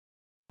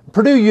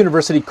Purdue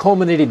University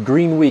culminated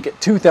Green Week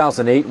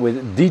 2008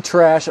 with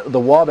Detrash the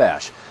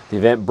Wabash. The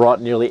event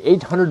brought nearly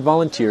 800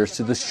 volunteers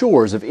to the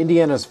shores of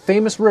Indiana's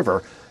famous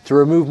river to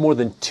remove more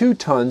than 2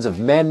 tons of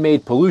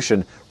man-made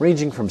pollution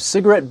ranging from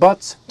cigarette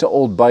butts to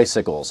old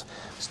bicycles.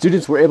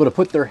 Students were able to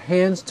put their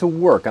hands to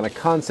work on a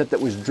concept that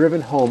was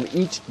driven home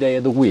each day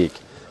of the week.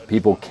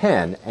 People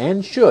can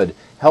and should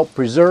help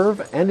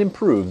preserve and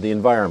improve the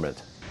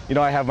environment. You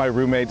know, I have my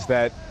roommates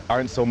that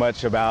aren't so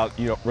much about,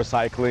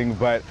 recycling,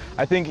 but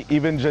I think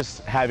even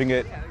just having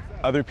it,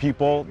 other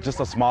people, just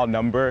a small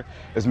number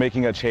is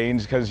making a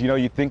change because,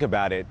 you think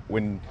about it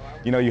when,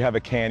 you have a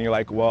can, you're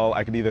like, well,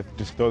 I could either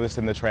just throw this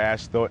in the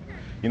trash, throw it,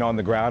 on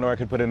the ground, or I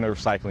could put it in a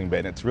recycling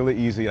bin. It's really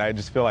easy, and I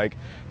just feel like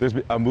there's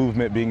a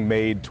movement being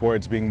made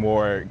towards being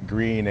more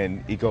green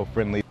and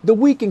eco-friendly. The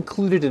week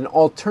included an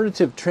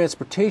alternative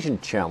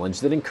transportation challenge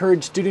that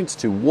encouraged students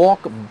to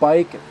walk,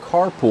 bike,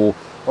 carpool,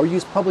 or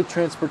use public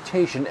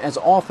transportation as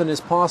often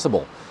as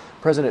possible.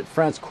 President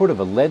France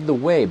Cordova led the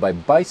way by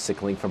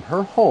bicycling from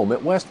her home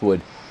at Westwood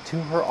to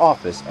her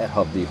office at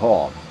Hovde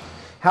Hall.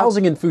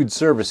 Housing and Food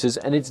Services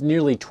and its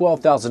nearly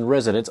 12,000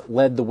 residents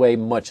led the way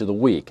much of the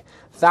week.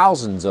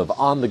 Thousands of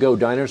on-the-go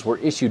diners were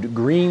issued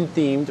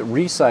green-themed,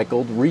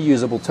 recycled,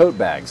 reusable tote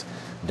bags.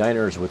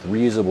 Diners with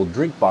reusable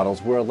drink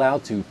bottles were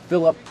allowed to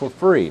fill up for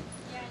free.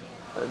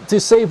 To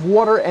save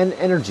water and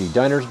energy,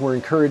 diners were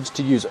encouraged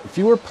to use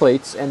fewer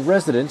plates, and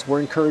residents were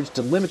encouraged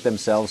to limit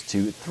themselves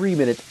to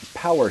 3-minute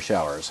power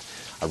showers.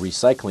 A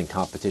recycling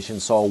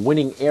competition saw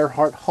winning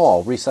Earhart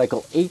Hall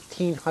recycle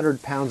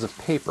 1,800 pounds of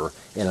paper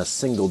in a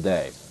single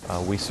day.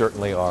 We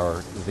certainly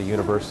are the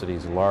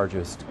university's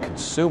largest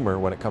consumer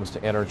when it comes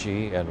to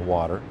energy and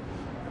water,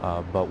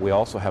 but we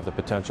also have the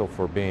potential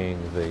for being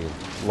the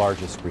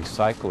largest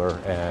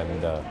recycler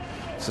and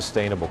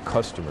sustainable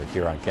customer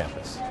here on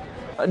campus.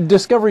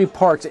 Discovery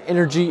Park's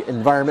Energy,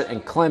 Environment,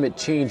 and Climate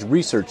Change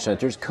Research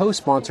Centers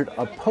co-sponsored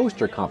a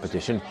poster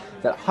competition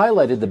that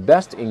highlighted the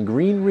best in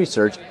green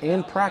research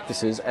and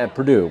practices at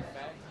Purdue.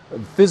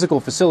 Physical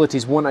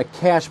Facilities won a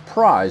cash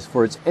prize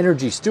for its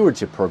energy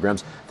stewardship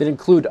programs that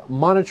include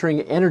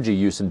monitoring energy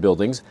use in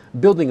buildings,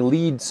 building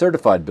LEED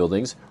certified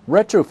buildings,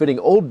 retrofitting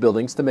old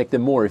buildings to make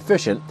them more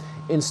efficient,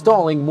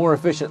 installing more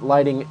efficient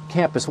lighting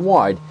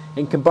campus-wide,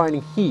 and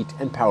combining heat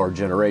and power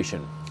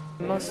generation.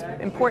 The most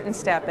important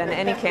step in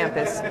any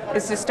campus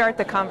is to start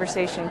the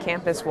conversation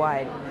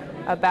campus-wide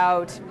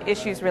about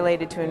issues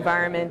related to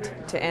environment,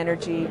 to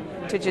energy,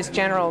 to just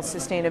general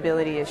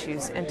sustainability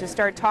issues, and to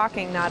start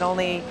talking not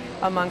only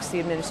amongst the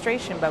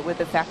administration but with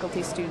the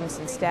faculty, students,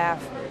 and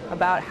staff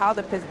about how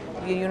the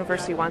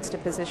university wants to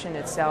position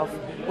itself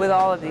with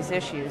all of these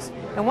issues.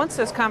 And once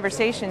those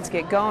conversations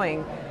get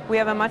going, we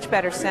have a much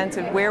better sense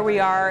of where we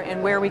are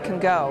and where we can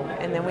go,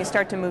 and then we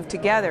start to move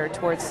together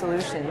towards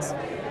solutions.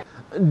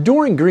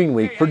 During Green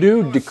Week,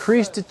 Purdue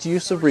decreased its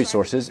use of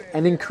resources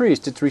and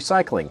increased its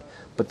recycling.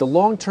 But the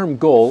long-term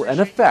goal and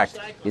effect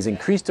is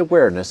increased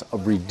awareness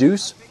of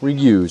reduce,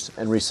 reuse,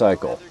 and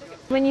recycle.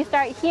 When you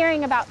start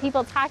hearing about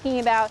people talking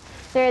about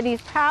there are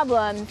these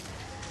problems,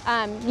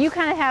 you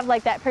kind of have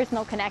like that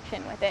personal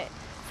connection with it.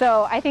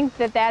 So I think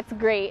that that's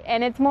great,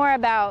 and it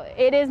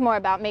is more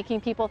about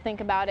making people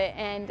think about it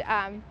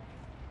and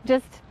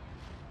just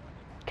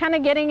kind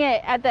of getting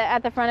it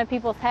at the front of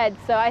people's heads.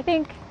 So I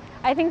think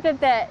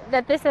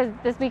that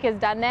this week has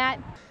done that.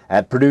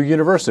 At Purdue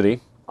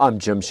University, I'm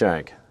Jim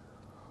Shank.